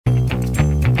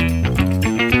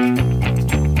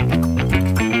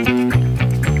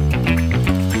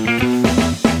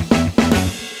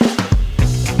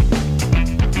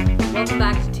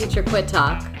Quit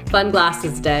Talk. Fun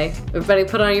Glasses Day. Everybody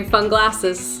put on your fun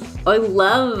glasses. I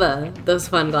love those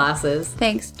fun glasses.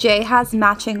 Thanks. Jay has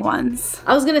matching ones.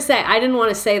 I was going to say, I didn't want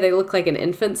to say they look like an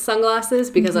infant's sunglasses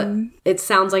because it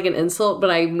sounds like an insult, but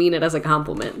I mean it as a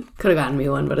compliment. Could have gotten me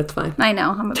one, but it's fine. I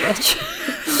know. I'm a bitch.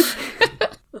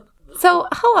 So,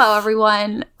 hello,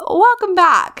 everyone. Welcome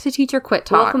back to Teacher Quit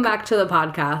Talk. Welcome back to the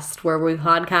podcast where we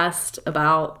podcast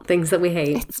about things that we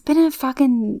hate. It's been a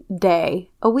fucking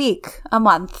day, a week, a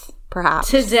month, perhaps.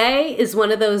 Today is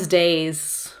one of those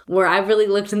days where I really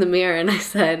looked in the mirror and I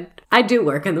said, I do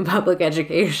work in the public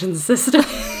education system.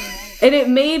 And it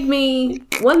made me,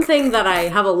 one thing that I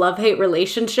have a love-hate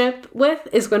relationship with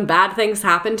is when bad things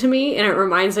happen to me and it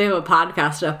reminds me of a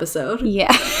podcast episode.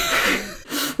 Yeah.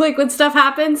 Like when stuff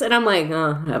happens and I'm like,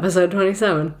 oh, episode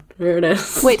 27. Here it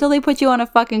is. Wait till they put you on a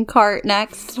fucking cart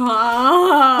next.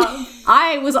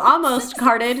 I was almost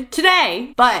carted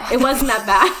today, but it wasn't that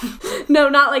bad. No,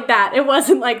 not like that. It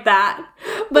wasn't like that.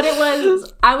 But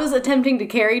I was attempting to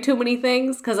carry too many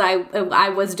things because I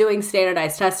was doing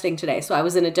standardized testing today. So I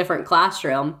was in a different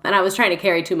classroom and I was trying to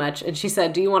carry too much. And she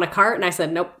said, do you want a cart? And I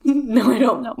said, nope. No, I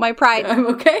don't. No, my pride. I'm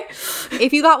okay.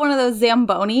 If you got one of those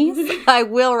Zambonis, I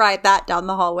will ride that down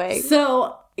the hallway.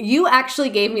 So you actually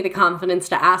gave me the confidence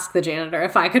to ask the janitor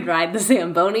if I could ride the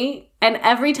Zamboni. And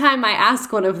every time I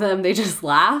ask one of them, they just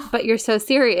laugh. But you're so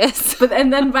serious.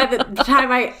 And then by the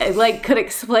time I could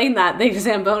explain that, they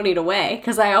Zambonied away.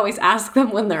 Because I always ask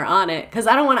them when they're on it. Because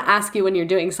I don't want to ask you when you're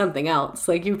doing something else.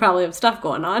 Like, you probably have stuff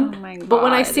going on. Oh my God. But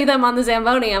when I see them on the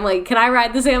Zamboni, I'm like, can I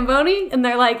ride the Zamboni? And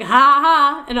they're like, ha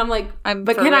ha. And I'm like,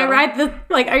 but can I ride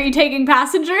are you taking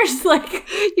passengers? Like,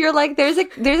 you're like, there's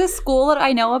a school that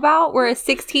I know about where a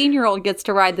 16-year-old gets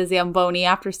to ride the Zamboni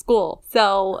after school.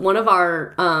 So one of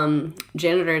our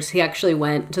janitors, he actually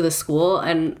went to the school,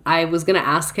 and I was going to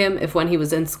ask him if when he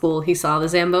was in school he saw the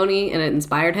Zamboni and it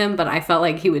inspired him, but I felt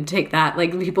like he would take that,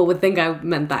 like people would think I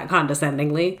meant that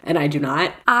condescendingly, and I do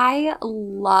not. I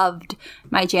loved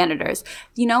my janitors.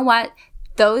 You know what?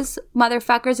 Those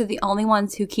motherfuckers are the only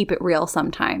ones who keep it real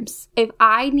sometimes. If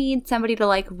I need somebody to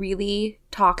like really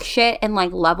talk shit and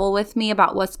like level with me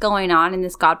about what's going on in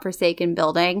this godforsaken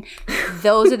building,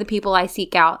 those are the people I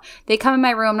seek out. They come in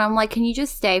my room and I'm like, can you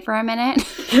just stay for a minute?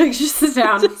 Just sit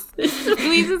down.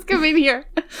 Please just come in here.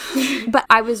 But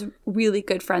I was really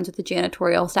good friends with the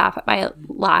janitorial staff at my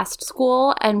last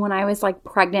school. And when I was like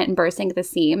pregnant and bursting at the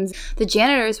seams, the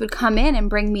janitors would come in and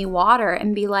bring me water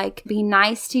and be like, be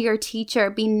nice to your teacher,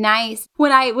 be nice.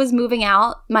 When I was moving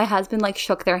out, my husband like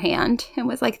shook their hand and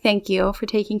was like, thank you for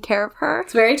taking care of her.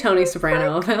 It's very Tony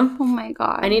Soprano of him. Oh my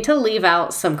God. I need to leave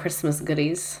out some Christmas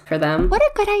goodies for them. What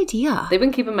a good idea. They've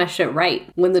been keeping my shit right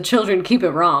when the children keep it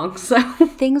wrong, so.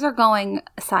 Things are going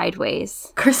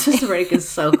sideways. Christmas break is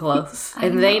so close.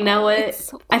 And they know it.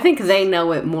 So I think they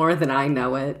know it more than I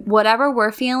know it. Whatever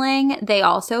we're feeling, they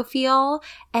also feel.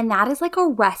 And that is like a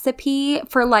recipe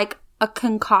for like a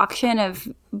concoction of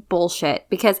bullshit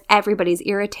because everybody's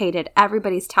irritated,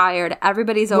 everybody's tired,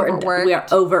 everybody's overworked. We are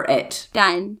over it.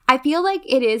 Done. I feel like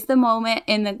it is the moment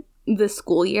in the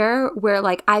school year where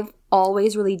like I've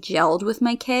always really gelled with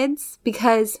my kids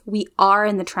because we are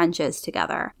in the trenches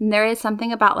together. And there is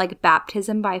something about like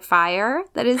baptism by fire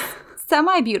that is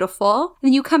semi-beautiful.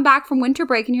 Then you come back from winter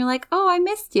break and you're like, oh, I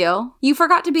missed you. You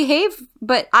forgot to behave,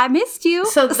 but I missed you.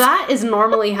 So that is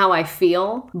normally how I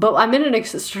feel, but I'm in an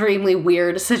extremely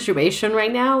weird situation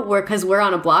right now where, because we're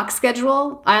on a block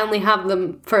schedule, I only have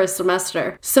them for a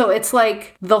semester. So it's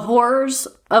like the horrors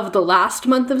of the last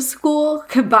month of school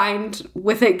combined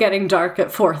with it getting dark at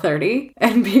 4:30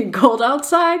 and being cold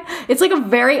outside. It's like a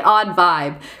very odd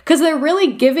vibe because they're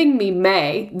really giving me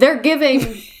May. They're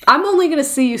giving, I'm only going to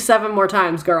see you 7 more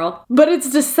times, girl. But it's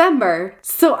December,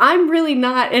 so I'm really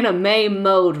not in a May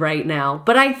mode right now.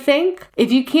 But I think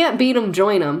if you can't beat them,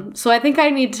 join them. So I think I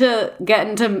need to get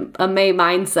into a May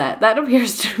mindset. That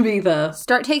appears to be the...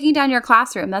 Start taking down your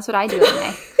classroom. That's what I do in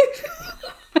May.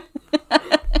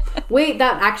 Wait,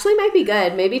 that actually might be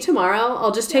good. Maybe tomorrow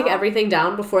I'll just take everything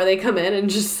down before they come in and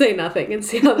just say nothing and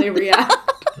see how they react.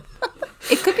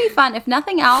 It could be fun. If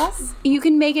nothing else, you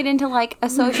can make it into like a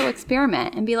social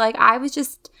experiment and be like, I was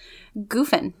just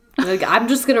goofing. Like, I'm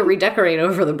just going to redecorate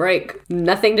over the break.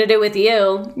 Nothing to do with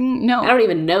you. No. I don't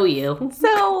even know you.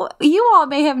 So you all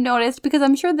may have noticed, because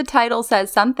I'm sure the title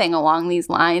says something along these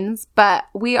lines, but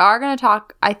we are going to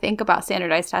talk, I think, about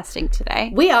standardized testing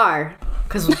today. We are.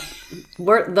 Because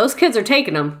those kids are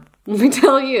taking them. Let me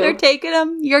tell you. They're taking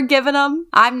them. You're giving them.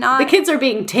 I'm not. The kids are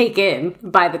being taken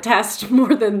by the test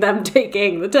more than them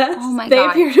taking the test. Oh my They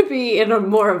God. appear to be in a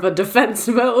more of a defense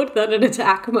mode than an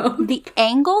attack mode. The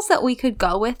angles that we could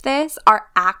go with this are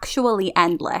actually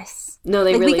endless. No,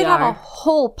 they Like, really we could are. have a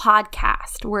whole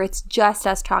podcast where it's just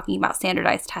us talking about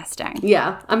standardized testing.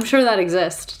 Yeah, I'm sure that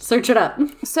exists. Search it up.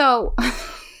 So, I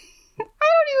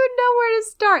don't even know where to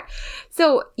start.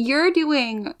 So, you're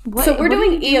doing... So we're what are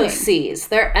doing you EOCs.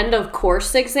 They're end of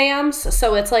course exams.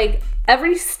 So it's like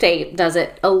every state does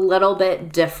it a little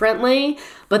bit differently.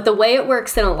 But the way it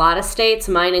works in a lot of states,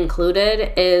 mine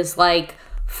included, is like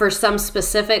for some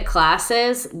specific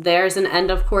classes, there's an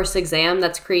end of course exam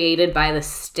that's created by the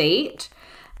state.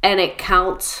 And it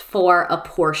counts for a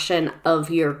portion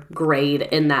of your grade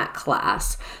in that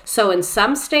class. So in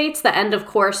some states, the end of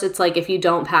course, it's like if you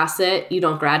don't pass it, you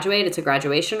don't graduate. It's a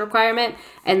graduation requirement.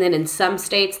 And then in some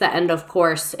states, the end of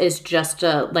course is just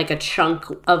like a chunk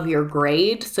of your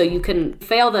grade. So you can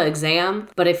fail the exam,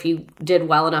 but if you did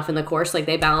well enough in the course, like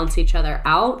they balance each other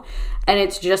out. And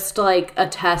it's just like a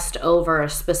test over a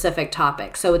specific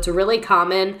topic. So it's really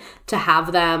common to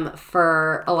have them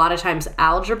for a lot of times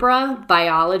algebra,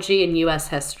 biology, and US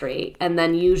history. And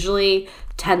then usually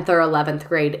 10th or 11th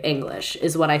grade English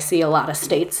is what I see a lot of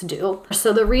states do.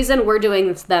 So the reason we're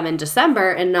doing them in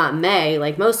December and not May,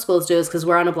 like most schools do, is because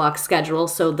we're on a block schedule.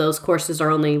 So those courses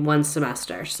are only one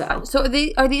semester. So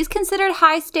are these considered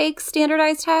high stakes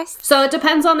standardized tests? So it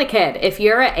depends on the kid. If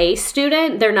you're an A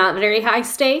student, they're not very high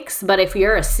stakes. But if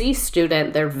you're a C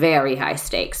student, they're very high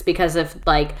stakes. Because if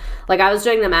like I was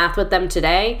doing the math with them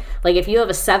today, like if you have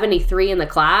a 73 in the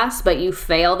class, but you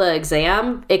fail the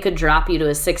exam, it could drop you to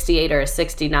a 68 or a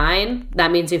 69.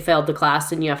 That means you failed the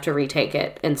class and you have to retake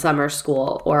it in summer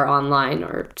school or online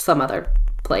or some other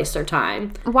place or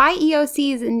time. Why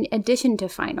EOCs in addition to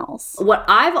finals? What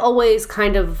I've always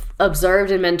kind of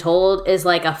observed and been told is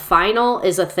like a final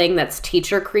is a thing that's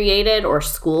teacher created or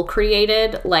school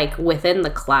created, like within the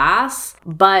class.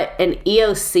 But an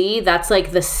EOC, that's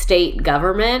like the state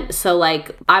government. So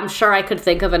like, I'm sure I could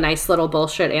think of a nice little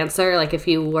bullshit answer. Like if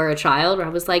you were a child where I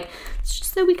was like, it's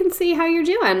just so we can see how you're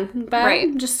doing, but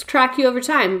right. Just track you over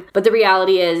time. But the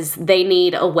reality is they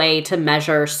need a way to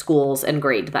measure schools and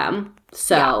grade them.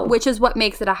 So, yeah, which is what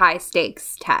makes it a high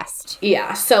stakes test.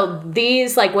 Yeah. So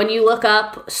these, like when you look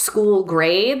up school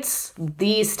grades,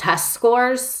 these test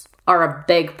scores are a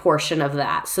big portion of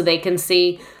that. So they can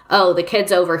see, oh, the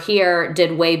kids over here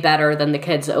did way better than the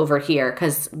kids over here.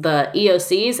 Because the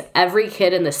EOCs, every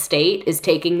kid in the state is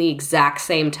taking the exact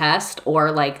same test or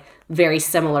like very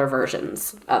similar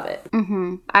versions of it.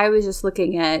 Mm-hmm. I was just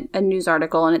looking at a news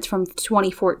article and it's from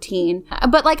 2014.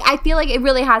 But like, I feel like it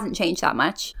really hasn't changed that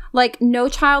much. Like, No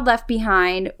Child Left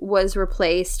Behind was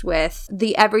replaced with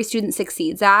the Every Student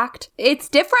Succeeds Act. It's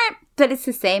different, but it's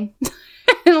the same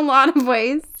in a lot of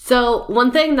ways. So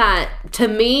one thing that to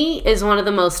me is one of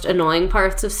the most annoying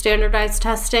parts of standardized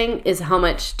testing is how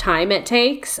much time it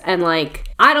takes. And like,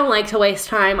 I don't like to waste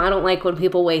time. I don't like when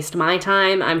people waste my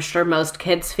time. I'm sure most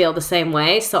kids feel the same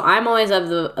way. So I'm always of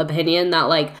the opinion that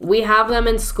like we have them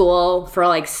in school for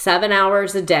like 7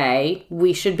 hours a day.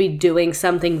 We should be doing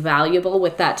something valuable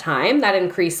with that time that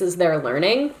increases their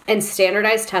learning. And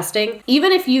standardized testing,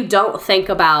 even if you don't think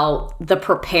about the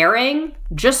preparing,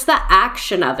 just the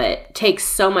action of it takes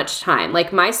so much time.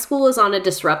 Like my school is on a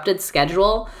disrupted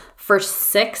schedule for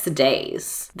 6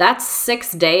 days. That's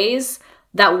 6 days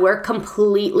that we're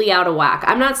completely out of whack.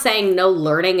 I'm not saying no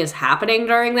learning is happening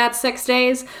during that 6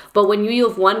 days, but when you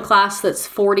have one class that's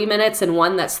 40 minutes and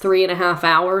one that's 3.5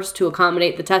 hours to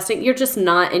accommodate the testing, you're just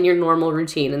not in your normal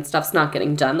routine and stuff's not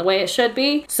getting done the way it should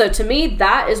be. So to me,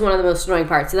 that is one of the most annoying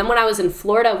parts. And then when I was in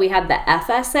Florida, we had the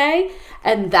FSA,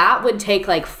 and that would take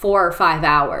like 4 or 5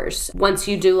 hours once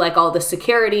you do like all the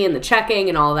security and the checking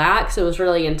and all that, because it was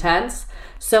really intense.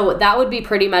 So that would be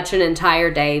pretty much an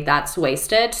entire day that's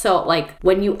wasted. So like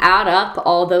when you add up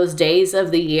all those days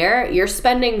of the year, you're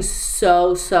spending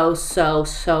so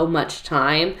much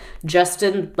time just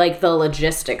in like the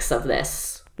logistics of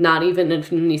this. Not even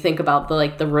if you think about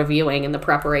the reviewing and the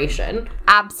preparation.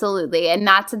 Absolutely. And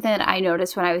that's something that I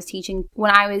noticed when I was teaching.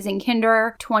 When I was in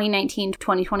kinder 2019 to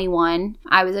 2021,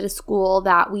 I was at a school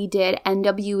that we did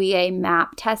NWEA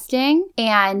MAP testing.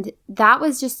 And that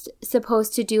was just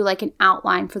supposed to do like an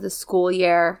outline for the school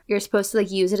year. You're supposed to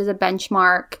like use it as a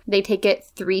benchmark. They take it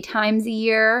 3 times a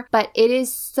year. But it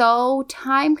is so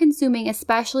time consuming,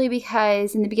 especially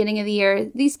because in the beginning of the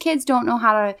year, these kids don't know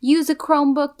how to use a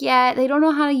Chromebook yet. They don't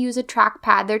know how to use a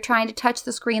trackpad. They're trying to touch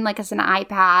the screen like it's an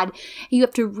iPad. You You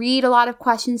have to read a lot of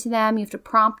questions to them. You have to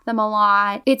prompt them a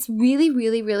lot. It's really,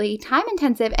 really, really time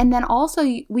intensive. And then also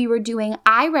we were doing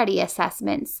iReady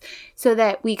assessments so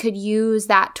that we could use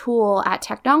that tool at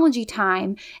technology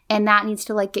time. And that needs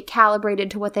to like get calibrated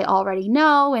to what they already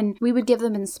know. And we would give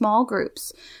them in small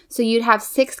groups. So you'd have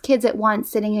 6 kids at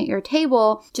once sitting at your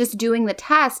table just doing the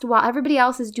test while everybody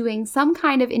else is doing some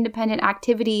kind of independent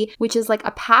activity, which is like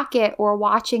a packet or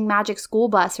watching Magic School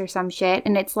Bus or some shit.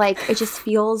 And it's like, it just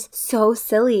feels so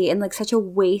silly and like such a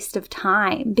waste of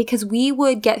time because we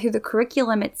would get through the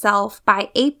curriculum itself by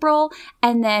April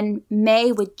and then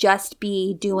May would just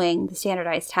be doing the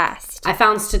standardized test. I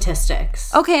found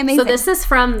statistics. Okay, amazing. So this is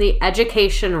from the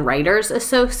Education Writers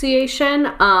Association,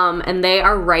 and they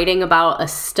are writing about a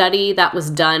study that was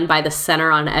done by the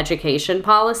Center on Education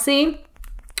Policy.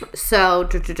 So,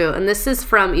 and this is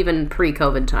from even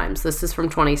pre-COVID times. This is from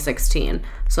 2016.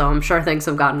 So I'm sure things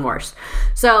have gotten worse.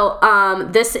 So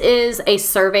this is a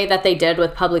survey that they did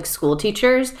with public school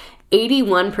teachers.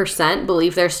 81%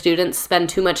 believe their students spend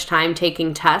too much time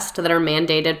taking tests that are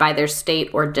mandated by their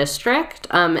state or district.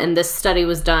 And this study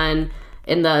was done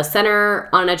in the Center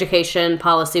on Education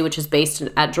Policy, which is based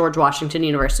at George Washington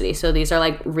University. So these are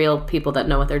like real people that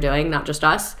know what they're doing, not just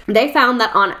us. They found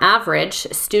that on average,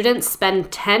 students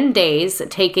spend 10 days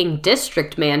taking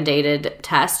district-mandated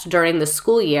tests during the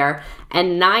school year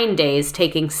and 9 days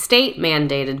taking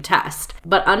state-mandated tests.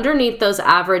 But underneath those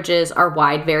averages are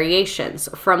wide variations,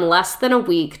 from less than a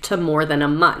week to more than a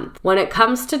month. When it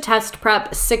comes to test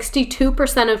prep,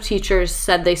 62% of teachers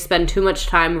said they spend too much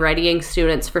time readying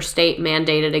students for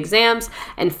state-mandated exams,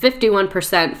 and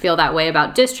 51% feel that way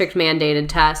about district-mandated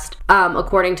tests,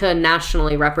 according to a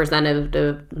nationally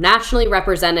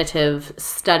representative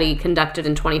study conducted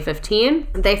in 2015.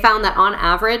 They found that on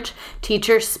average,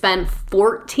 teachers spend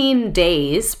 14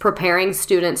 days preparing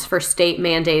students for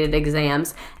state-mandated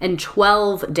exams and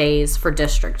 12 days for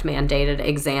district-mandated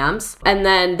exams. And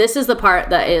then this is the part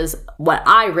that is what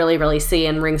I really, really see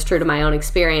and rings true to my own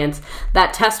experience,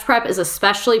 that test prep is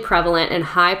especially prevalent in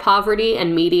high poverty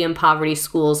and medium poverty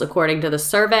schools, according to the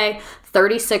survey.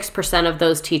 36% of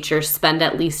those teachers spend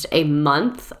at least a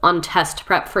month on test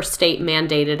prep for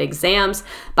state-mandated exams.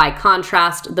 By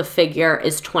contrast, the figure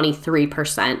is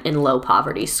 23% in low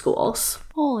poverty schools.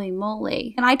 Holy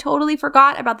moly. And I totally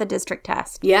forgot about the district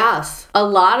test. Yes. A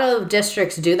lot of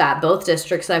districts do that. Both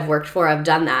districts I've worked for have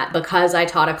done that. Because I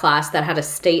taught a class that had a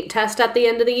state test at the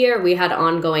end of the year, we had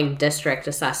ongoing district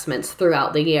assessments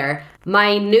throughout the year.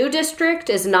 My new district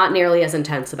is not nearly as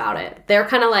intense about it. They're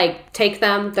kind of like, take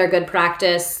them, they're good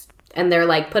practice, and they're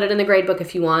like, put it in the grade book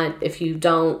if you want. If you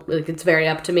don't, like, it's very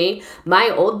up to me.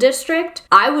 My old district,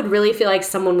 I would really feel like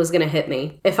someone was going to hit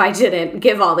me if I didn't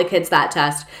give all the kids that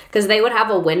test, because they would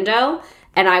have a window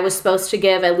and I was supposed to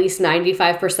give at least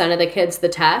 95% of the kids the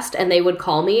test, and they would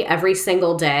call me every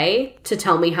single day to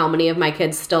tell me how many of my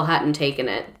kids still hadn't taken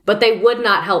it. But they would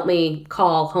not help me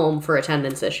call home for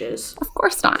attendance issues. Of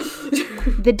course not.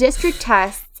 The district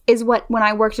tests is what, when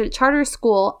I worked at a charter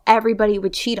school, everybody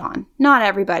would cheat on. Not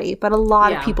everybody, but a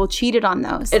lot of people cheated on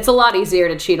those. It's a lot easier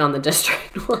to cheat on the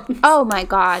district ones. Oh my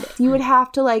God. You would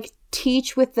have to like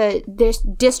teach with this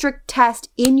district test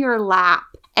in your lap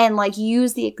and like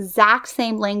use the exact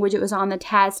same language it was on the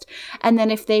test. And then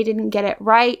if they didn't get it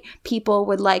right, people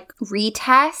would like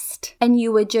retest and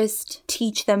you would just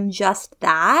teach them just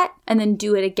that and then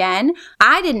do it again.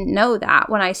 I didn't know that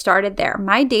when I started there.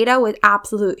 My data was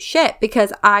absolute shit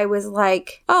because I was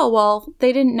like, oh, well,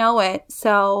 they didn't know it.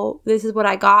 So this is what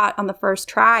I got on the first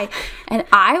try. And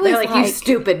I was like, you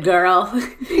stupid girl.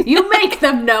 You make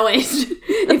them know it.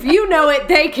 If you know it,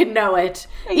 they can know it.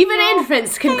 Even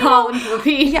infants can call and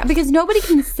repeat. Yeah, because nobody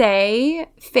can say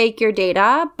fake your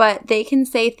data, but they can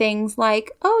say things like,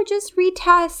 oh, just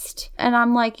retest. And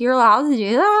I'm like, you're allowed to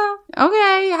do that?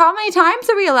 Okay, how many times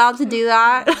are we allowed to do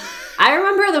that? I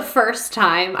remember the first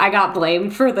time I got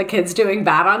blamed for the kids doing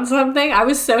bad on something. I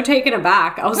was so taken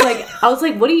aback. I was like,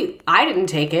 what do you, I didn't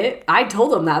take it. I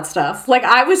told them that stuff. Like,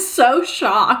 I was so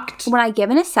shocked. When I give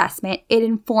an assessment, it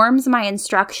informs my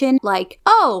instruction like,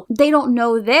 oh, they don't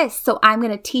know this, so I'm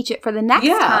going to teach it for the next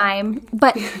time.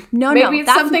 But maybe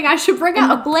it's something I should bring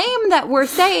up. The blame that we're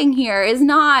saying here is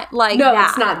not like that. No,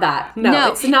 it's not that.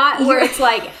 No, it's not where it's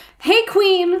like, hey,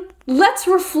 queen, let's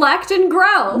reflect and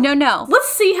grow. No. Let's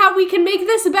see how we can make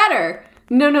this better.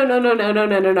 No.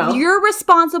 You're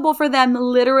responsible for them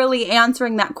literally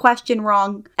answering that question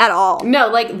wrong at all. No,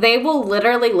 like, they will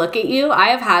literally look at you. I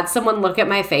have had someone look at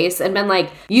my face and been like,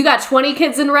 you got 20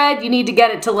 kids in red, you need to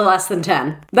get it to less than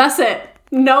 10. That's it.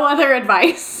 No other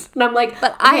advice. And I'm like,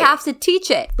 but I have to teach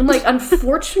it. I'm like,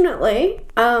 unfortunately,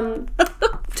 10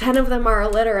 10 of them are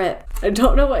illiterate. I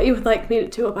don't know what you would like me to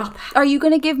do about that. Are you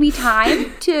going to give me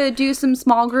time to do some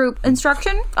small group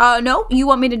instruction? No? You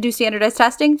want me to do standardized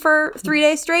testing for 3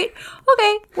 days straight?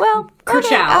 Okay, well,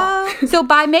 okay. So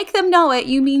by make them know it,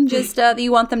 you mean just that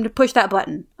you want them to push that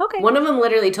button. Okay. One of them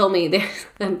literally told me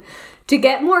to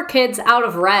get more kids out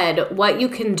of red, what you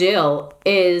can do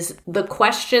is the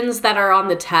questions that are on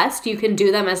the test, you can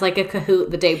do them as like a Kahoot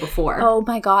the day before. Oh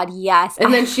my God, yes.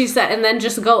 And then she said, and then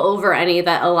just go over any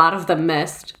that a lot of them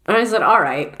missed. And I said, all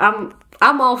right,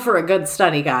 I'm all for a good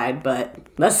study guide, but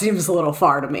that seems a little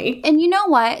far to me. And you know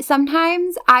what?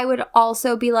 Sometimes I would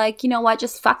also be like, you know what?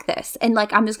 Just fuck this. And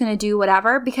like, I'm just going to do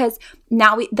whatever, because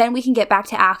now we can get back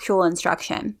to actual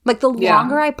instruction. Like the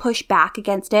longer I push back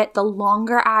against it, the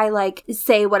longer I like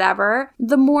say whatever,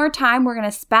 the more time we're going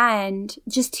to spend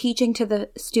just teaching to the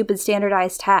stupid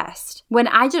standardized test. When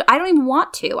I don't even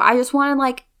want to. I just want to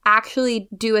like actually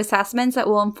do assessments that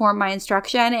will inform my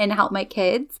instruction and help my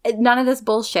kids. None of this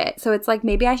bullshit. So it's like,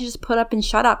 maybe I should just put up and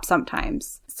shut up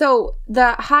sometimes. So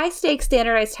the high stakes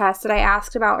standardized tests that I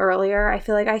asked about earlier, I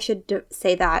feel like I should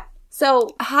say that.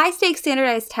 So high stakes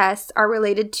standardized tests are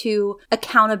related to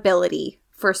accountability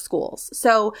for schools.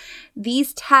 So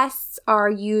these tests are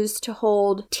used to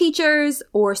hold teachers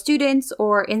or students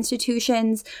or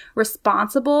institutions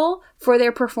responsible for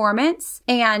their performance,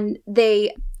 and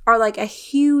they are like a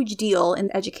huge deal in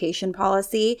education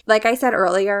policy. Like I said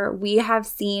earlier, we have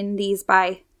seen these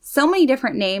by so many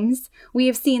different names. We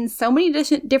have seen so many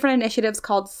different initiatives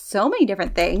called so many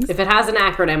different things. If it has an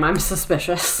acronym, I'm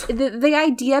suspicious. The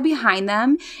idea behind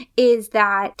them is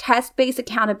that test-based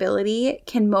accountability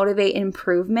can motivate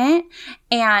improvement,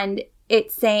 and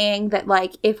it's saying that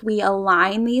like if we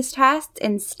align these tests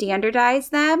and standardize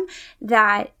them,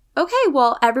 that okay,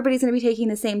 well, everybody's going to be taking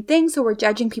the same thing, so we're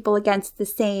judging people against the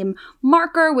same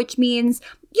marker, which means,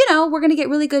 you know, we're going to get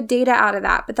really good data out of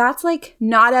that. But that's like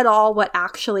not at all what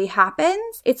actually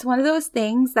happens. It's one of those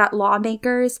things that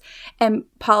lawmakers and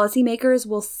policymakers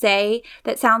will say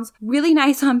that sounds really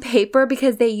nice on paper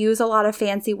because they use a lot of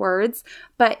fancy words,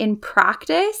 but in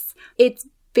practice, it's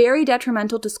very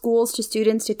detrimental to schools, to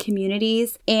students, to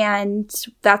communities, and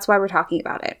that's why we're talking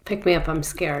about it. Pick me up, I'm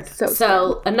scared.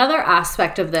 So another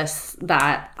aspect of this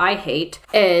that I hate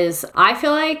is I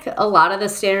feel like a lot of the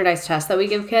standardized tests that we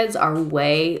give kids are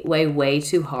way, way, way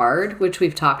too hard, which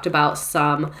we've talked about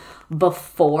some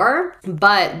before,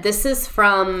 but this is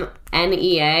from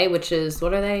NEA, which is,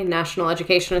 what are they? National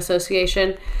Education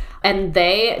Association. And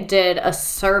they did a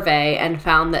survey and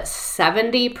found that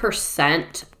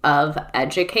 70% of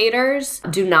educators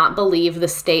do not believe the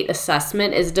state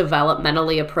assessment is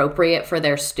developmentally appropriate for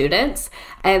their students.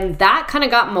 And that kind of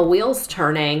got my wheels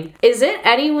turning. Is it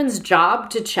anyone's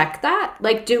job to check that?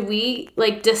 Like, do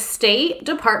state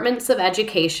departments of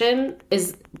education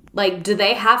do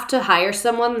they have to hire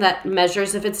someone that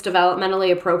measures if it's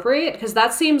developmentally appropriate? Because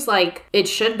that seems like it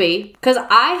should be. Because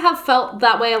I have felt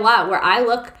that way a lot, where I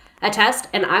look a test,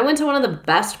 and I went to one of the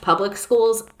best public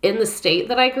schools in the state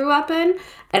that I grew up in,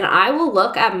 and I will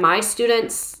look at my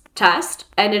students' test,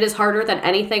 and it is harder than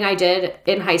anything I did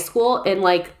in high school in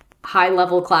like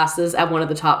high-level classes at one of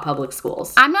the top public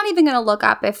schools. I'm not even going to look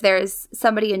up if there's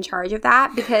somebody in charge of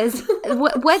that, because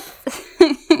what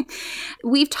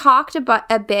we've talked about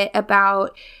a bit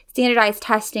about standardized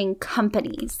testing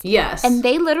companies. Yes. And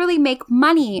they literally make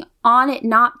money on it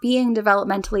not being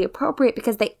developmentally appropriate,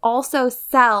 because they also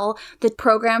sell the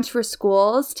programs for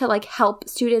schools to like help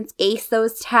students ace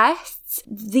those tests.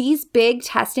 These big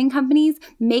testing companies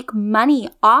make money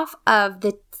off of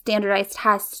the standardized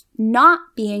tests not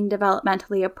being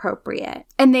developmentally appropriate.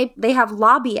 And they have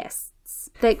lobbyists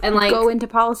that go into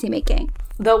policymaking.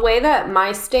 The way that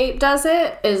my state does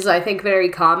it is, I think, very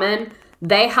common.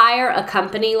 They hire a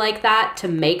company like that to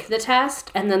make the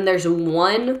test, and then there's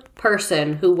one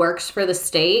person who works for the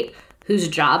state whose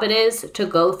job it is to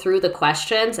go through the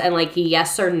questions and like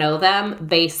yes or no them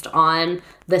based on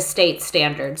the state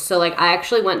standards. So like I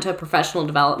actually went to a professional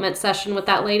development session with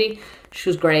that lady. She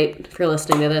was great. If you're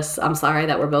listening to this, I'm sorry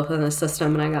that we're both in the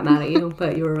system and I got mad at you,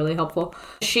 but you were really helpful.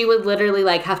 She would literally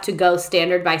like have to go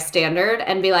standard by standard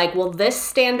and be like, well, this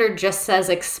standard just says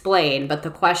explain, but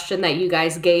the question that you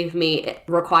guys gave me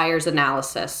requires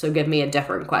analysis, so give me a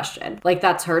different question. Like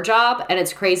that's her job, and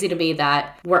it's crazy to me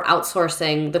that we're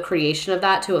outsourcing the creation of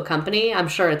that to a company. I'm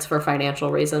sure it's for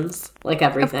financial reasons, like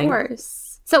everything. Of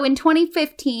course. So in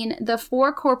 2015, the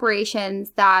 4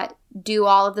 corporations that do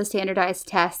all of the standardized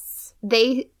tests,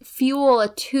 they fuel a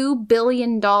 $2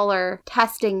 billion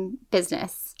testing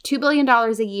business. $2 billion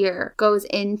a year goes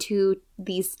into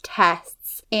these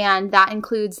tests, and that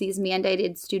includes these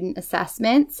mandated student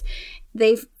assessments.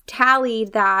 They've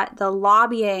tallied that the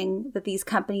lobbying that these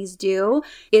companies do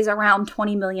is around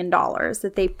 $20 million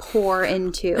that they pour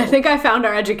into. I think I found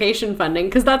our education funding,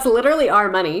 because that's literally our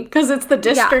money, because it's the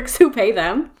districts who pay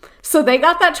them. So they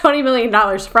got that $20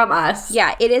 million from us.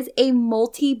 Yeah, it is a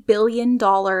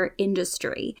multi-billion-dollar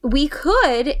industry. We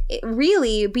could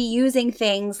really be using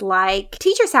things like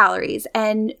teacher salaries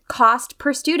and cost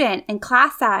per student and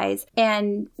class size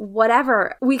and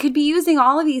whatever. We could be using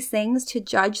all of these things to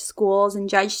judge schools and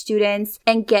judge students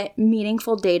and get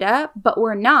meaningful data, but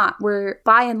we're not. We're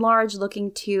by and large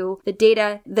looking to the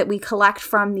data that we collect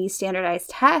from these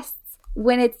standardized tests.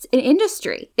 When it's an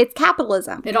industry, it's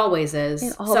capitalism. It always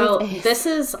is. This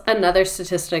is another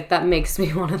statistic that makes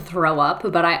me want to throw up,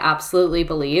 but I absolutely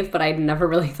believe, but I never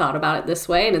really thought about it this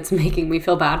way, and it's making me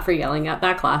feel bad for yelling at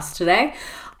that class today.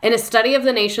 In a study of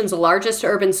the nation's largest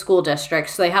urban school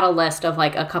districts, so they had a list of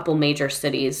like a couple major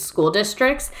cities' school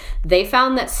districts. They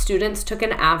found that students took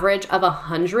an average of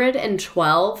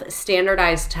 112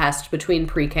 standardized tests between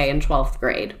pre-K and 12th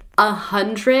grade.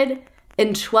 112.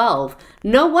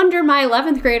 No wonder my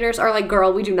 11th graders are like,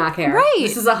 girl, we do not care. Right.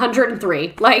 This is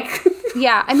 103. Like,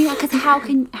 yeah, I mean, because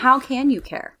how can you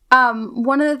care?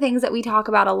 One of the things that we talk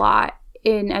about a lot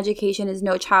in education is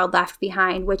No Child Left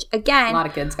Behind, which again, a lot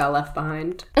of kids got left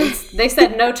behind. They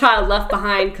said no child left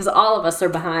behind because all of us are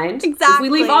behind. Exactly.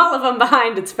 If we leave all of them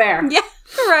behind, it's fair. Yeah.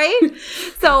 Right?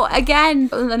 So again,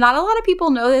 not a lot of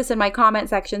people know this in my comment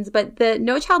sections, but the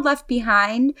No Child Left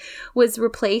Behind was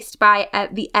replaced by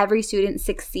the Every Student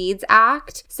Succeeds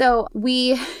Act. So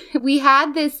we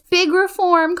had this big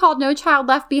reform called No Child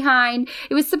Left Behind.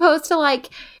 It was supposed to like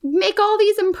make all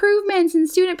these improvements in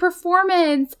student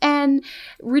performance and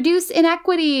reduce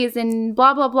inequities and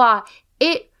blah, blah, blah.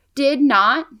 It did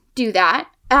not do that.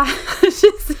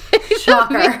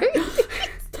 Shocker.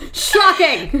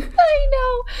 Shocking. I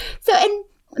know. So, and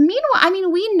meanwhile, I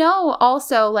mean, we know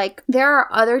also like there are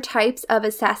other types of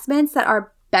assessments that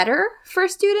are better for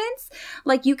students.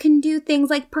 Like you can do things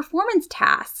like performance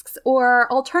tasks or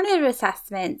alternative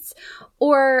assessments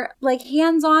or like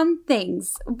hands-on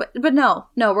things. But no,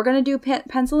 we're going to do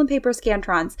pencil and paper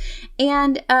Scantrons.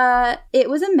 And it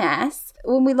was a mess.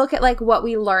 When we look at like what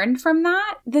we learned from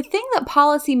that, the thing that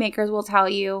policymakers will tell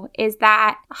you is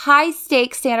that high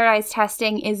stakes standardized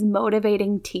testing is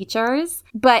motivating teachers,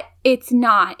 but it's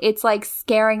not. It's like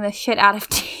scaring the shit out of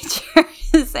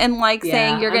teachers and like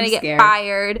saying you're going to get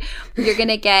fired, you're going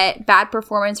to get bad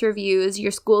performance reviews,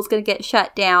 your school's going to get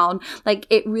shut down. Like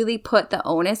it really put the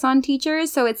onus on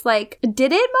teachers. So it's like,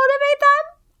 did it motivate them?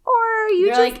 Or are you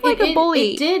just like a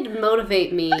bully? It did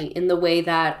motivate me in the way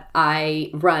that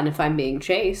I run if I'm being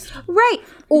chased. Right.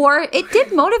 Or it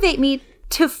did motivate me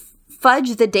to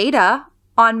fudge the data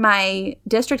on my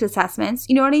district assessments.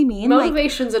 You know what I mean?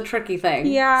 Motivation's a tricky thing.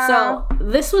 Yeah. So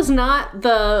this was not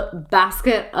the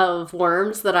basket of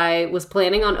worms that I was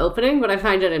planning on opening, but I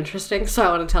find it interesting, so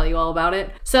I want to tell you all about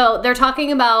it. So they're talking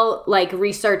about like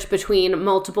research between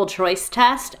multiple choice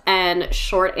test and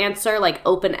short answer, like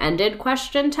open-ended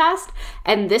question test.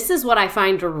 And this is what I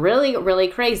find really, really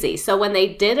crazy. So when they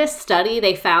did a study,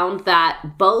 they found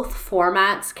that both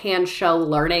formats can show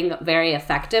learning very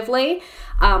effectively.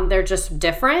 They're just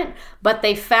different, but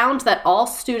they found that all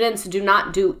students do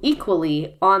not do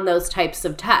equally on those types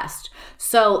of tests.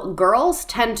 So girls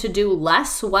tend to do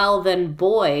less well than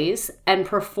boys and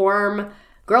perform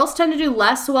better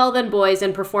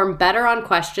on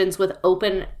questions with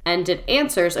open-ended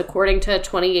answers, according to a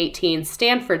 2018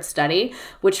 Stanford study,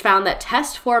 which found that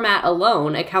test format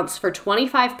alone accounts for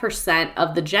 25%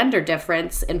 of the gender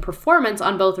difference in performance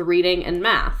on both reading and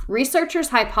math.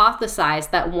 Researchers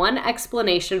hypothesized that one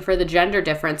explanation for the gender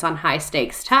difference on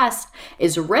high-stakes tests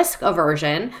is risk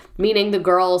aversion, meaning the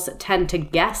girls tend to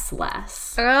guess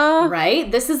less. Right?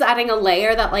 This is adding a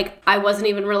layer that, like, I wasn't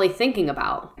even really thinking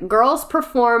about. Girls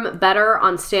perform better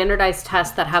on standardized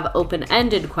tests that have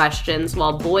open-ended questions,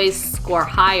 while boys score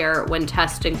higher when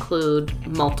tests include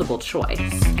multiple choice.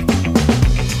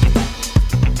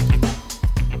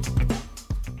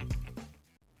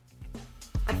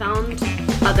 I found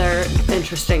other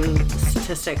interesting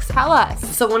statistics. Tell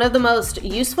us. So one of the most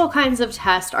useful kinds of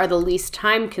tests are the least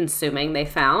time consuming, they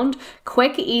found.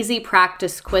 Quick, easy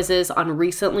practice quizzes on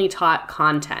recently taught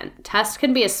content. Tests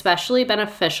can be especially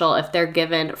beneficial if they're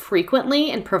given frequently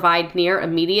and provide near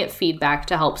immediate feedback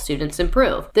to help students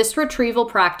improve. This retrieval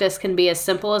practice can be as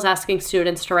simple as asking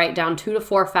students to write down 2 to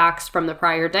 4 facts from the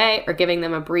prior day or giving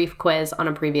them a brief quiz on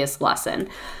a previous lesson.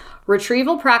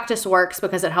 Retrieval practice works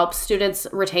because it helps students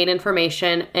retain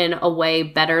information in a way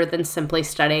better than simply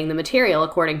studying the material,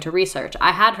 according to research.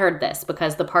 I had heard this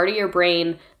because the part of your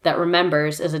brain that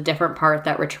remembers is a different part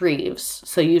that retrieves.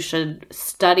 So you should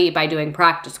study by doing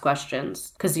practice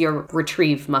questions because your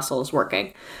retrieve muscle is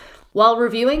working. While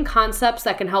reviewing concepts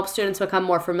that can help students become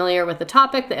more familiar with the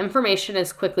topic, the information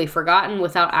is quickly forgotten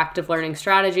without active learning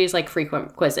strategies like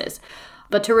frequent quizzes.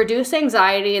 But to reduce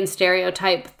anxiety and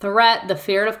stereotype threat, the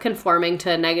fear of conforming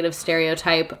to a negative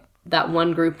stereotype that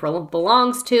one group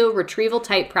belongs to,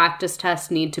 retrieval-type practice tests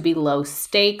need to be low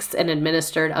stakes and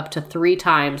administered up to 3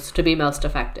 times to be most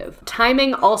effective.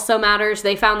 Timing also matters.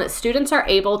 They found that students are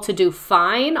able to do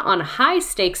fine on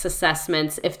high-stakes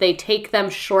assessments if they take them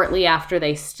shortly after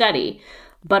they study.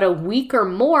 But a week or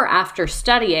more after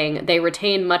studying, they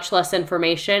retain much less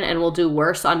information and will do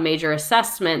worse on major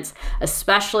assessments,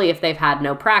 especially if they've had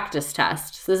no practice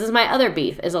tests. This is my other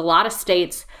beef, is a lot of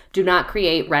states do not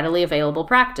create readily available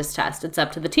practice tests. It's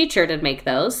up to the teacher to make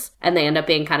those, and they end up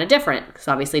being kind of different, because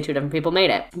obviously 2 different people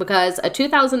made it. Because a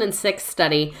 2006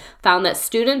 study found that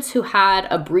students who had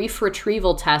a brief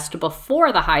retrieval test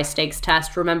before the high-stakes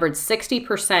test remembered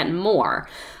 60% more.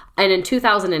 And in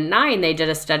 2009, they did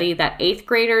a study that 8th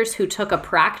graders who took a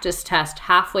practice test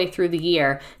halfway through the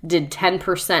year did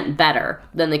 10% better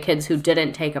than the kids who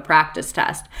didn't take a practice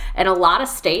test. And a lot of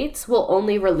states will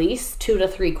only release 2 to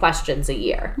 3 questions a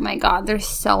year. Oh my God, they're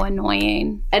so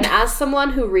annoying. And as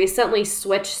someone who recently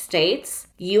switched states,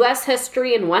 U.S.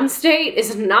 history in one state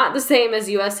is not the same as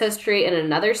U.S. history in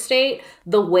another state.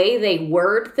 The way they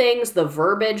word things, the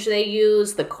verbiage they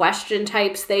use, the question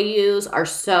types they use are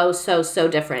so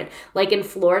different. Like in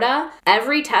Florida,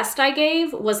 every test I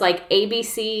gave was like A, B,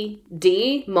 C,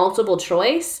 D, multiple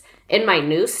choice. In my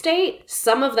new state,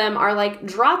 some of them are like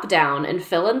drop down and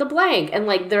fill in the blank, and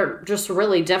like they're just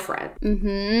really different.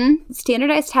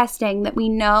 Standardized testing that we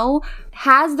know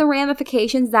has the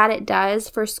ramifications that it does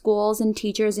for schools and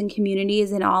teachers and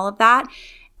communities and all of that.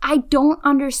 I don't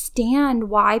understand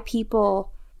why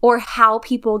people or how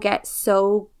people get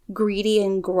so greedy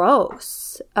and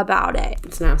gross about it.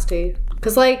 It's nasty.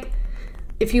 Because like,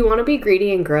 if you want to be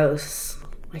greedy and gross,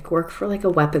 like work for like a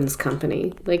weapons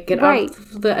company. Like get out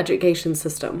of the education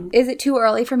system. Is it too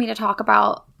early for me to talk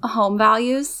about home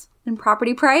values and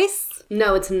property price?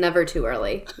 No, it's never too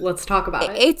early. Let's talk about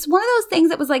it. It's one of those things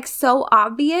that was like so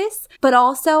obvious, but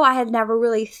also I had never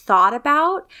really thought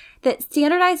about that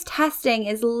standardized testing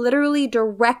is literally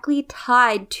directly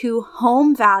tied to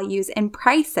home values and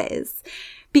prices.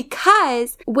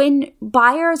 Because when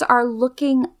buyers are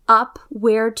looking up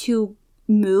where to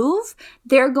move,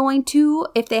 they're going to,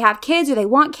 if they have kids or they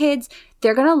want kids,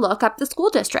 they're going to look up the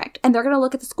school district and they're going to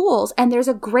look at the schools, and there's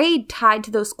a grade tied to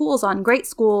those schools on Great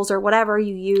Schools or whatever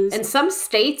you use. And some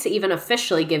states even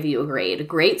officially give you a grade.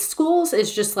 Great Schools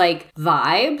is just like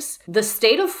vibes. The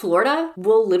state of Florida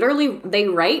will literally, they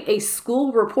write a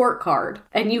school report card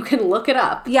and you can look it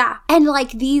up. Yeah. And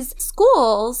like these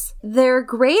schools, they're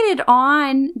graded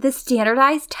on the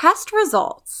standardized test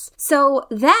results. So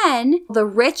then the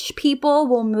rich people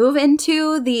will move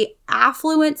into the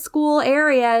affluent school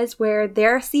areas where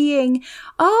they're seeing,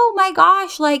 oh my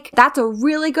gosh, like that's a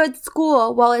really good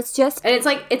school. Well, it's just, and it's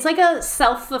like a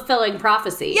self-fulfilling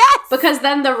prophecy. Yes, because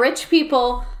then the rich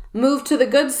people move to the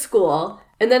good school,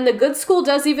 and then the good school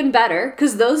does even better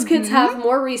because those kids have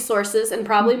more resources and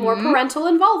probably more parental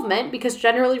involvement, because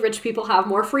generally rich people have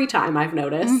more free time, I've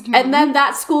noticed. And then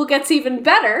that school gets even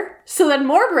better. So then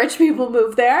more rich people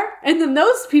move there, and then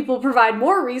those people provide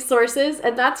more resources,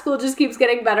 and that school just keeps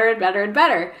getting better and better and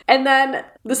better. And then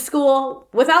the school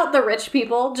without the rich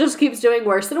people just keeps doing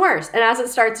worse and worse. And as it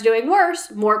starts doing worse,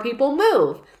 more people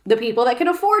move. The people that can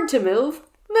afford to move.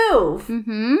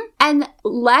 And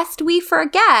lest we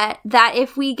forget that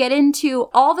if we get into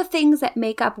all the things that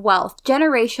make up wealth,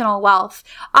 generational wealth,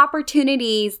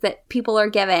 opportunities that people are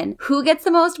given, who gets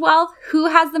the most wealth, who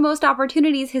has the most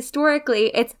opportunities historically,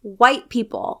 it's white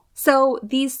people. So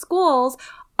these schools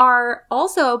are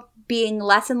also being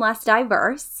less and less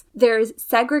diverse. There's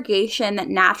segregation that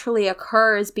naturally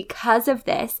occurs because of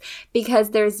this, because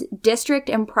there's district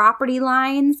and property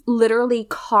lines literally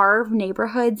carve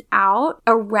neighborhoods out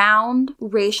around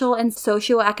racial and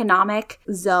socioeconomic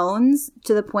zones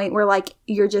to the point where like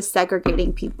you're just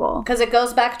segregating people. Because it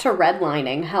goes back to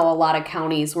redlining, how a lot of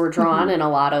counties were drawn and a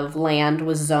lot of land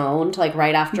was zoned like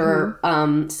right after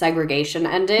segregation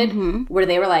ended, where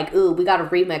they were like, ooh, we got to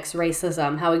remix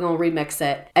racism. How are we going to remix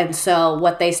it? And so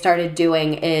what they started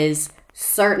doing is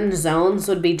certain zones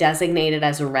would be designated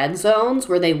as red zones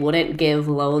where they wouldn't give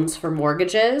loans for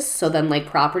mortgages. So then like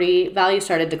property value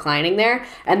started declining there.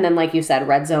 And then like you said,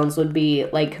 red zones would be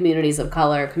like communities of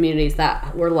color, communities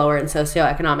that were lower in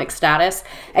socioeconomic status.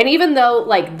 And even though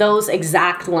like those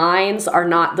exact lines are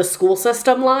not the school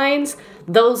system lines,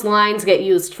 those lines get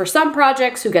used for some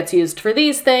projects, who gets used for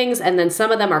these things, and then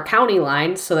some of them are county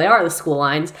lines, so they are the school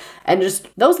lines. And just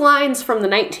those lines from the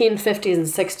 1950s and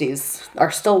 60s are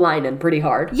still lining pretty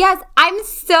hard. Yes, I'm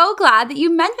so glad that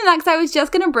you mentioned that, because I was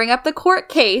just going to bring up the court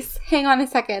case. Hang on a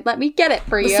second. Let me get it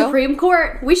for you. The Supreme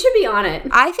Court. We should be on it.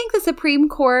 I think the Supreme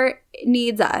Court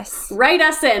needs us. Write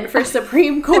us in for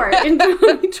Supreme Court in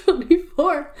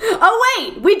 2024. Oh,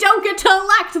 wait! We don't get to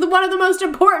elect one of the most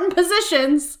important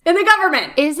positions in the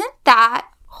government. Isn't that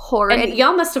horrid? And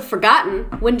y'all must have forgotten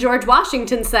when George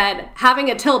Washington said having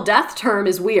a till death term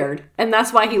is weird, and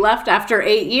that's why he left after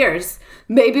 8 years.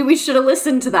 Maybe we should have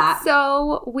listened to that.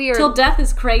 So weird. Till death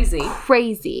is crazy.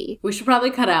 Crazy. We should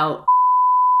probably cut out.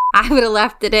 I would have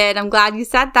left it in. I'm glad you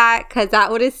said that, because that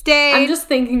would have stayed. I'm just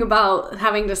thinking about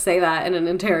having to say that in an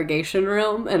interrogation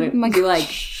room, and it'd be like...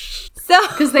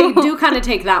 Because they do kind of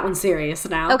take that one serious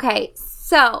now. Okay,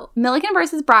 so Milliken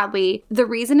versus Bradley, the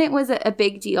reason it was a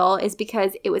big deal is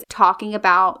because it was talking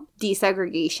about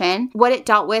desegregation. What it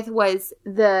dealt with was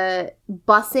the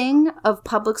busing of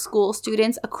public school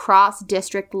students across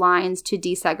district lines to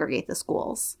desegregate the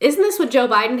schools. Isn't this what Joe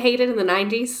Biden hated in the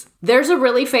 90s? There's a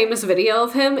really famous video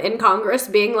of him in Congress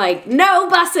being like, no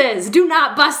buses! Do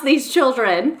not bus these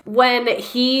children! When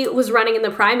he was running in the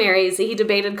primaries, he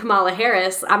debated Kamala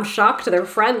Harris. I'm shocked they're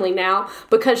friendly now,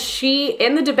 because she,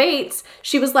 in the debates,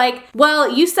 she was like,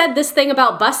 well, you said this thing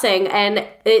about busing, and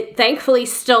it thankfully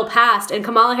still passed. And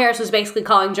Kamala Harris was basically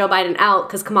calling Joe Biden out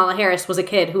because Kamala Harris was a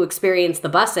kid who experienced the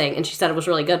busing, and she said it was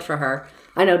really good for her.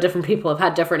 I know different people have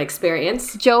had different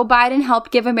experience. Joe Biden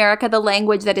helped give America the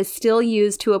language that is still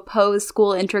used to oppose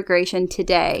school integration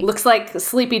today. Looks like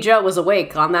Sleepy Joe was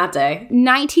awake on that day.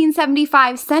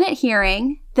 1975 Senate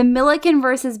hearing. The Milliken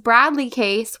versus Bradley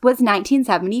case was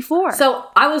 1974. So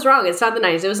I was wrong. It's not the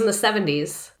 90s. It was in the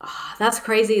 70s. Oh, that's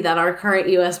crazy that our current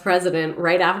U.S. president,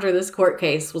 right after this court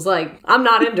case, was like, I'm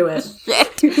not into it.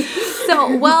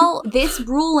 So, well, this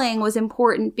ruling was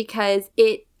important because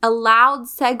it allowed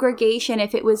segregation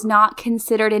if it was not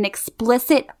considered an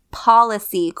explicit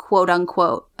policy, quote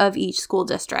unquote, of each school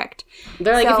district.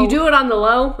 They're like, if you do it on the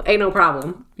low, ain't no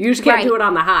problem. You just can't do it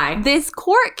on the high. This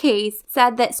court case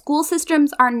said that school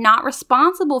systems are not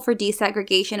responsible for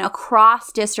desegregation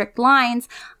across district lines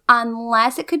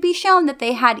unless it could be shown that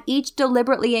they had each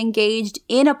deliberately engaged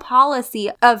in a policy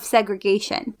of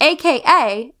segregation.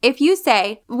 AKA, if you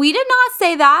say, we did not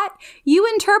say that, you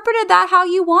interpreted that how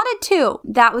you wanted to,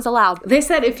 that was allowed. They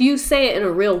said if you say it in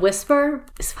a real whisper,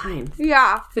 it's fine.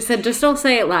 Yeah. They said just don't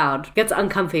say it loud. It gets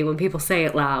uncomfy when people say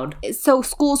it loud. So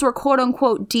schools were quote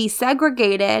unquote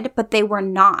desegregated, but they were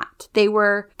not. They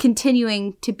were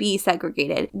continuing to be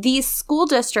segregated. These school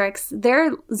districts,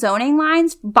 their zoning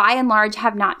lines, by and large,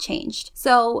 have not changed.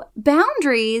 So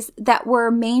boundaries that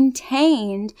were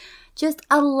maintained just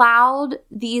allowed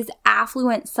these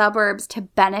affluent suburbs to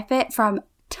benefit from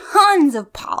tons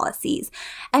of policies.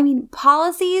 I mean,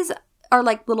 policies are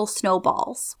like little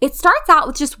snowballs. It starts out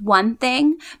with just one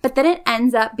thing, but then it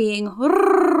ends up being...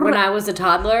 When I was a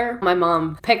toddler, my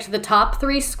mom picked the top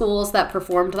 3 schools that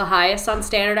performed the highest on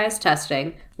standardized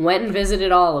testing, went and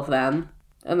visited all of them,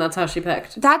 and that's how she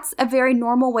picked. That's a very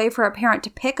normal way for a parent to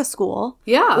pick a school.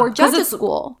 Yeah. Or judge a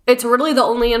school. It's really the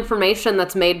only information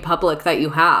that's made public that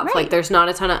you have. Right. Like, there's not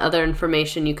a ton of other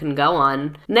information you can go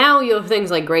on. Now you have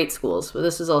things like Great Schools, but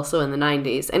this is also in the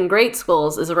 90s. And Great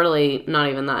Schools is really not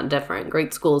even that different.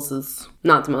 Great Schools is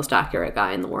not the most accurate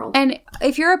guy in the world. And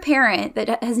if you're a parent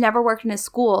that has never worked in a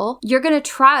school, you're going to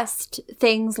trust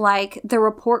things like the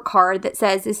report card that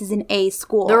says this is an A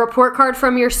school. The report card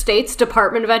from your state's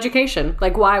Department of Education.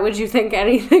 Like, why would you think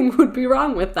anything would be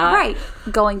wrong with that? Right.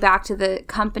 Going back to the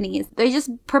companies, they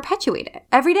just perpetuate it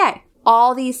every day.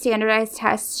 All these standardized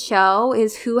tests show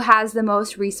is who has the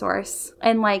most resource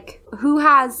and like who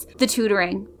has the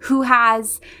tutoring, who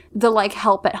has the like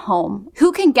help at home,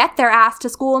 who can get their ass to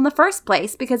school in the first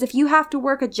place. Because if you have to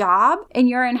work a job and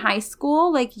you're in high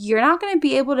school, like you're not going to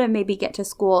be able to maybe get to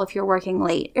school if you're working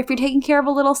late. If you're taking care of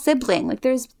a little sibling, like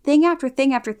there's thing after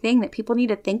thing after thing that people need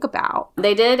to think about.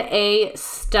 They did a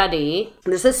study.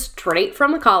 This is straight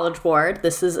from the College Board.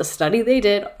 This is a study they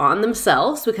did on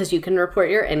themselves because you can report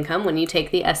your income when you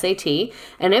take the SAT.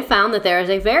 And it found that there is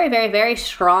a very, very, very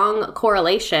strong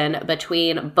correlation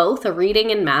between both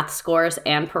reading and math scores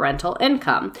and parental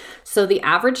income. So the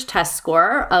average test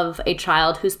score of a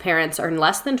child whose parents earn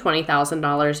less than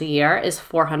 $20,000 a year is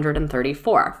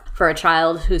 434. For a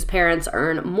child whose parents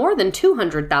earn more than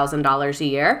 $200,000 a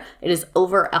year, it is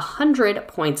over 100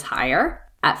 points higher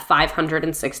at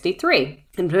 563.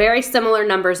 And very similar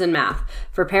numbers in math.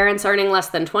 For parents earning less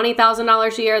than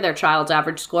 $20,000 a year, their child's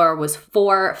average score was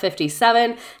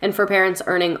 457. And for parents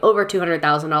earning over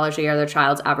 $200,000 a year, their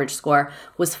child's average score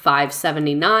was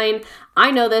 579. I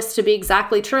know this to be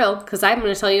exactly true because I'm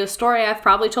going to tell you a story I've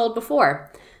probably told before.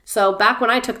 So back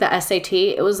when I took the SAT,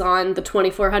 it was on the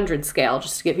 2400 scale,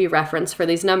 just to give you reference for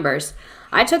these numbers.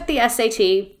 I took the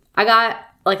SAT. I got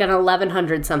like an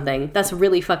 1100 something. That's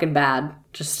really fucking bad,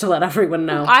 just to let everyone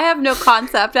know. I have no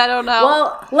concept. I don't know.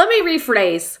 Well, let me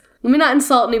rephrase. Let me not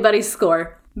insult anybody's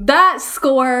score. That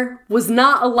score was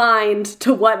not aligned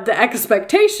to what the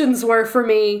expectations were for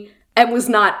me and was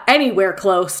not anywhere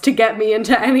close to get me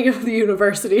into any of the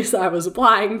universities I was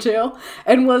applying to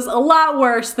and was a lot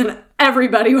worse than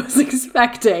everybody was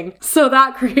expecting. So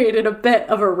that created a bit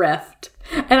of a rift.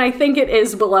 And I think it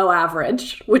is below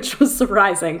average, which was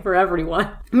surprising for everyone.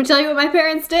 I'm gonna tell you what my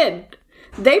parents did.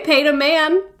 They paid a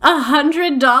man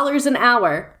 $100 an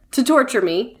hour to torture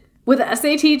me with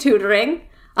SAT tutoring,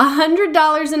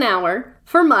 $100 an hour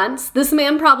for months. This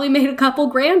man probably made a couple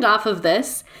grand off of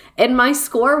this, and my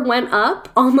score went up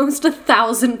almost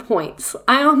 1,000 points.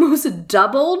 I almost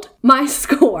doubled my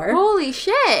score. Holy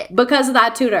shit. Because of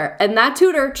that tutor. And that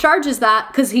tutor charges that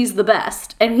because he's the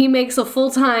best. And he makes a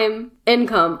full-time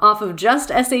income off of just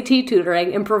SAT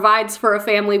tutoring and provides for a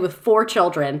family with 4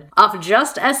 children off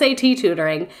just SAT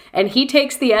tutoring. And he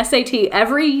takes the SAT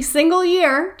every single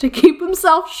year to keep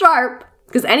himself sharp.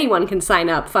 Because anyone can sign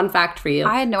up. Fun fact for you.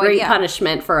 I had no Great idea.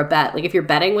 punishment for a bet. Like if you're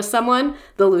betting with someone,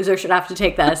 the loser should have to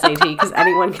take the SAT because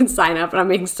anyone can sign up. And I'm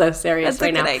being so serious That's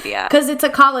right a now. good idea. Because it's a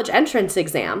college entrance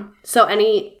exam. So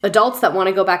any adults that want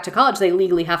to go back to college, they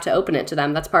legally have to open it to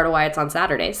them. That's part of why it's on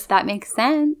Saturdays. That makes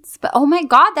sense. But oh my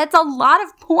God, that's a lot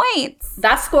of points.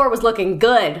 That score was looking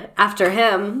good after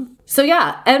him. So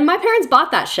yeah, and my parents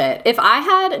bought that shit. If I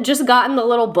had just gotten the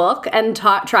little book and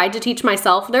tried to teach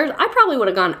myself, I probably would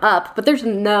have gone up, but there's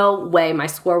no way my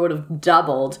score would have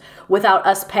doubled without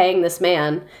us paying this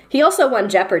man. He also won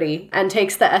Jeopardy and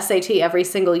takes the SAT every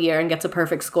single year and gets a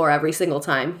perfect score every single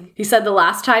time. He said the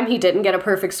last time he didn't get a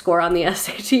perfect score on the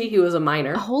SAT, he was a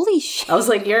minor. Holy shit. I was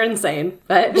like, you're insane.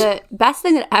 But The best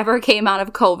thing that ever came out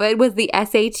of COVID was the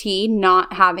SAT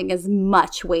not having as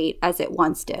much weight as it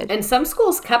once did. And some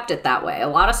schools kept it that way. A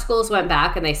lot of schools went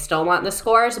back and they still want the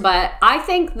scores, but I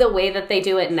think the way that they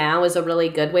do it now is a really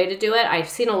good way to do it. I've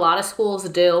seen a lot of schools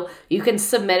do, you can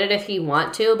submit it if you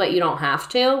want to, but you don't have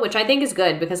to, which I think is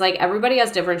good because like everybody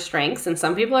has different strengths and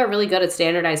some people are really good at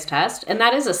standardized tests and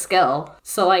that is a skill.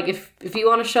 So like if you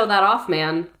want to show that off,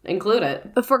 man, include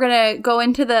it. If we're going to go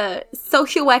into the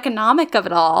socioeconomic of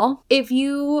it all, if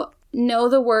you know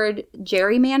the word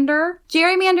gerrymander.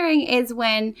 Gerrymandering is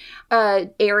when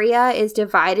an area is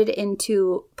divided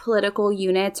into political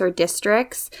units or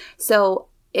districts. So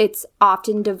it's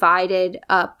often divided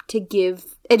up to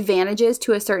give advantages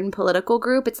to a certain political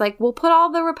group. It's like, we'll put all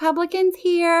the Republicans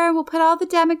here, we'll put all the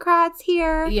Democrats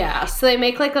here. Yeah, so they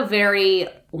make like a very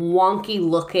wonky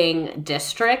looking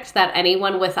district that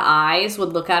anyone with eyes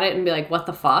would look at it and be like, what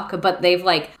the fuck? But they've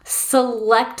like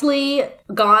selectly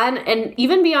gone and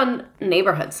even beyond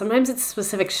neighborhoods. Sometimes it's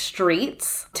specific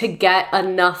streets to get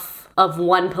enough of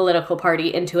one political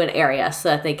party into an area so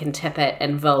that they can tip it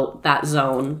and vote that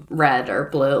zone red or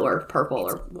blue or purple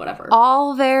or whatever.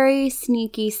 All very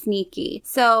sneaky.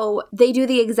 So they do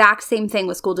the exact same thing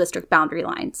with school district boundary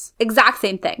lines. Exact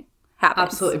same thing happens.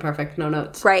 Absolutely perfect. No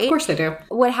notes. Right? Of course they do.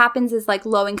 What happens is like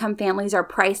low-income families are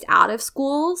priced out of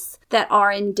schools that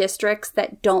are in districts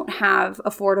that don't have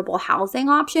affordable housing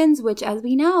options, which as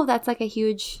we know, that's like a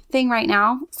huge thing right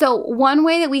now. So one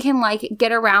way that we can like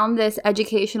get around this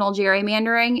educational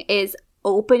gerrymandering is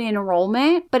open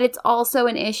enrollment, but it's also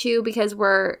an issue because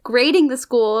we're grading the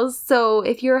schools. So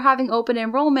if you're having open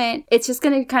enrollment, it's just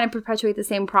going to kind of perpetuate the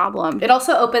same problem. It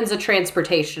also opens a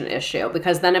transportation issue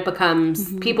because then it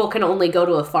becomes people can only go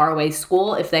to a faraway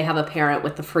school if they have a parent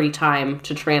with the free time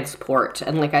to transport.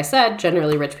 And like I said,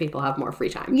 generally rich people have more free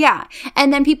time. Yeah.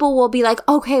 And then people will be like,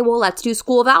 okay, well, let's do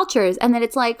school vouchers. And then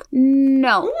it's like,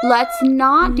 no, let's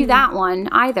not do that one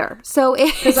either. So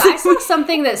because I saw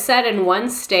something that said in one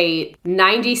state,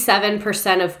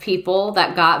 97% of people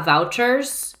that got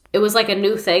vouchers, it was like a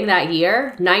new thing that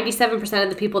year. 97% of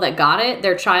the people that got it,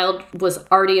 their child was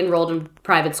already enrolled in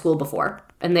private school before.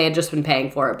 and they had just been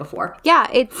paying for it before. Yeah,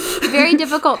 it's very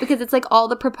difficult because it's like all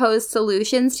the proposed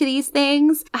solutions to these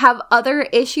things have other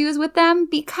issues with them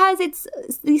because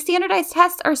these standardized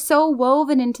tests are so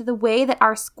woven into the way that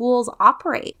our schools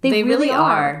operate. They really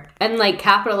are. And like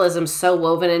capitalism's so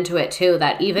woven into it too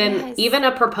that even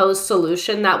a proposed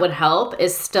solution that would help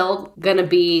is still going to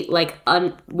be like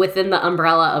within the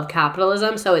umbrella of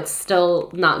capitalism, so it's still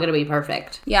not going to be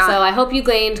perfect. Yeah. So I hope you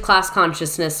gained class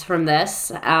consciousness from this.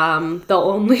 The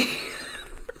only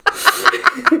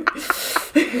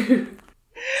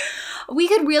we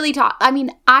could really talk. I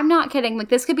mean, I'm not kidding. Like,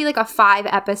 this could be like a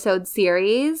 5-episode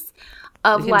series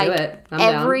of like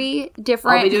every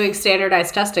different. I'll be doing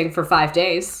standardized testing for 5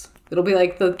 days. It'll be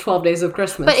like the 12 days of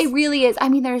Christmas. But it really is. I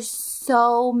mean, there's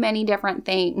so many different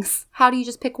things. How do you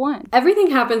just pick one?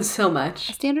 Everything happens so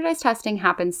much. Standardized testing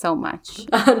happens so much.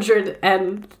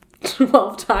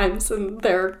 112 times in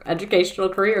their educational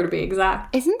career, to be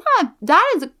exact. Isn't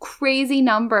that is a crazy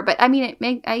number? But I mean,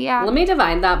 yeah. Let me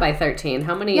divide that by 13.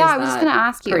 How many is that? Yeah, I was just gonna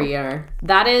ask you. Per year.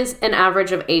 That is an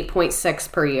average of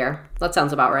 8.6 per year. That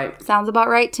sounds about right. Sounds about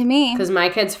right to me. Because my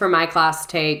kids for my class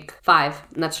take 5,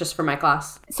 and that's just for my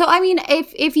class. So, I mean,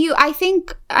 if you, I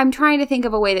think, I'm trying to think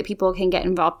of a way that people can get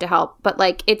involved to help, but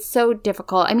like, it's so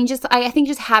difficult. I mean, I think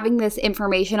just having this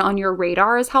information on your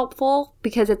radar is helpful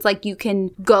because it's like you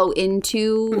can go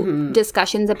into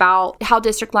discussions about how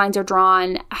district lines are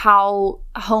drawn, how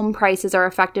home prices are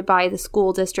affected by the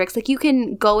school districts. Like, you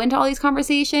can go into all these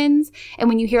conversations, and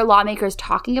when you hear lawmakers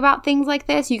talking about things like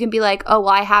this, you can be like, oh, well,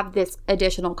 I have this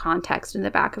additional context in the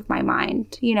back of my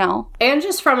mind, you know? And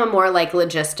just from a more like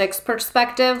logistics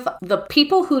perspective, the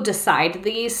people who decide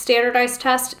these standardized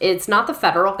tests, it's not the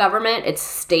federal government, it's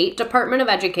State Department of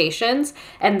Education's,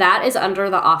 and that is under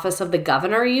the office of the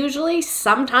governor usually.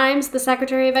 Sometimes the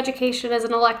Secretary of Education is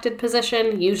an elected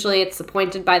position. Usually it's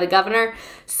appointed by the governor.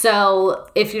 So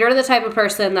if you're the type of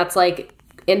person that's like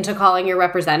into calling your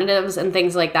representatives and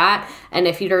things like that, and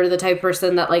if you're the type of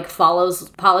person that like follows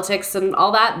politics and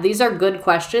all that, these are good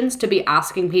questions to be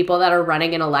asking people that are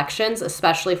running in elections,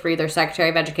 especially for either Secretary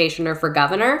of Education or for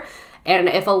governor. And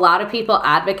if a lot of people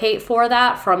advocate for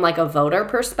that from like a voter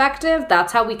perspective,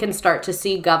 that's how we can start to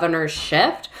see governors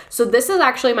shift. So this is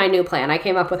actually my new plan. I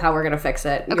came up with how we're going to fix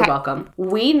it. You're welcome.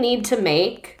 We need to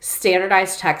make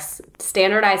standardized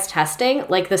testing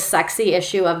like the sexy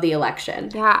issue of the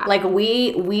election. Yeah. Like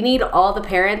we need all the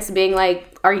parents being like,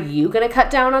 are you going to cut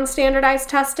down on standardized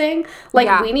testing?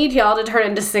 Like, we need y'all to turn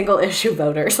into single issue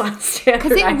voters on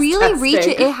standardized testing. Because it really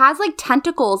it has like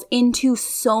tentacles into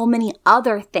so many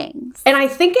other things. And I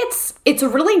think it's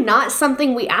really not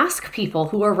something we ask people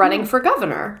who are running for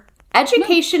governor.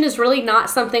 Education is really not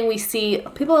something we see.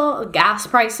 People, gas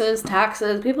prices,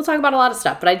 taxes, people talk about a lot of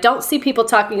stuff, but I don't see people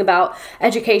talking about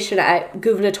education at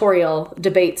gubernatorial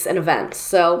debates and events.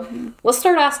 So we'll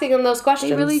start asking them those questions.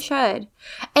 They really should.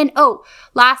 And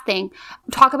last thing,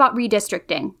 talk about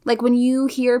redistricting. Like when you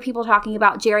hear people talking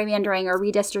about gerrymandering or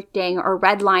redistricting or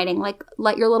redlining, like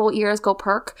let your little ears go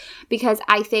perk, because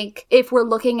I think if we're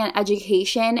looking at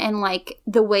education and like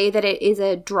the way that it is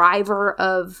a driver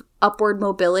of upward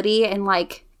mobility and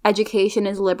like education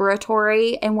is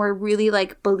liberatory and we're really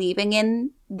like believing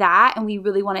in that and we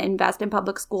really want to invest in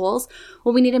public schools,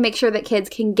 well, we need to make sure that kids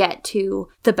can get to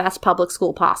the best public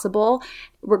school possible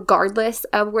regardless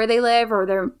of where they live or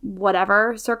their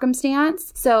whatever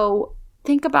circumstance. So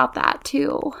think about that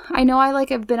too. I know I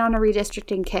have been on a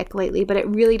redistricting kick lately, but it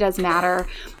really does matter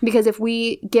because if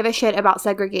we give a shit about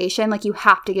segregation, like you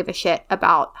have to give a shit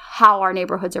about how our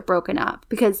neighborhoods are broken up,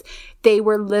 because they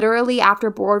were literally,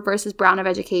 after Board versus Brown of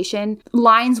Education,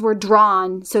 lines were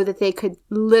drawn so that they could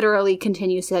literally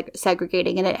continue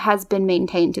segregating, and it has been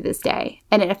maintained to this day,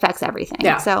 and it affects everything.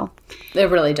 Yeah, so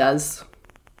it really does.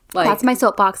 That's my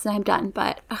soapbox and I'm done,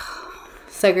 but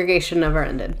segregation never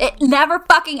ended. It never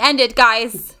fucking ended,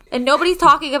 guys. And nobody's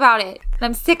talking about it.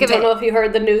 I'm sick of it. I don't know if you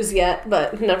heard the news yet,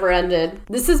 but never ended.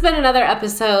 This has been another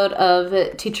episode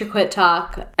of Teacher Quit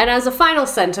Talk. And as a final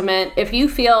sentiment, if you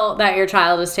feel that your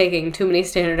child is taking too many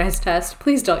standardized tests,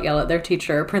 please don't yell at their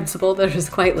teacher or principal. There's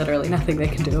just quite literally nothing they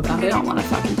can do about it. I don't want to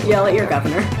fucking yell at your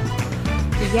governor.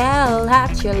 Yell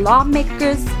at your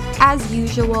lawmakers as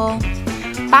usual.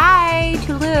 Bye,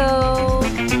 toodaloo.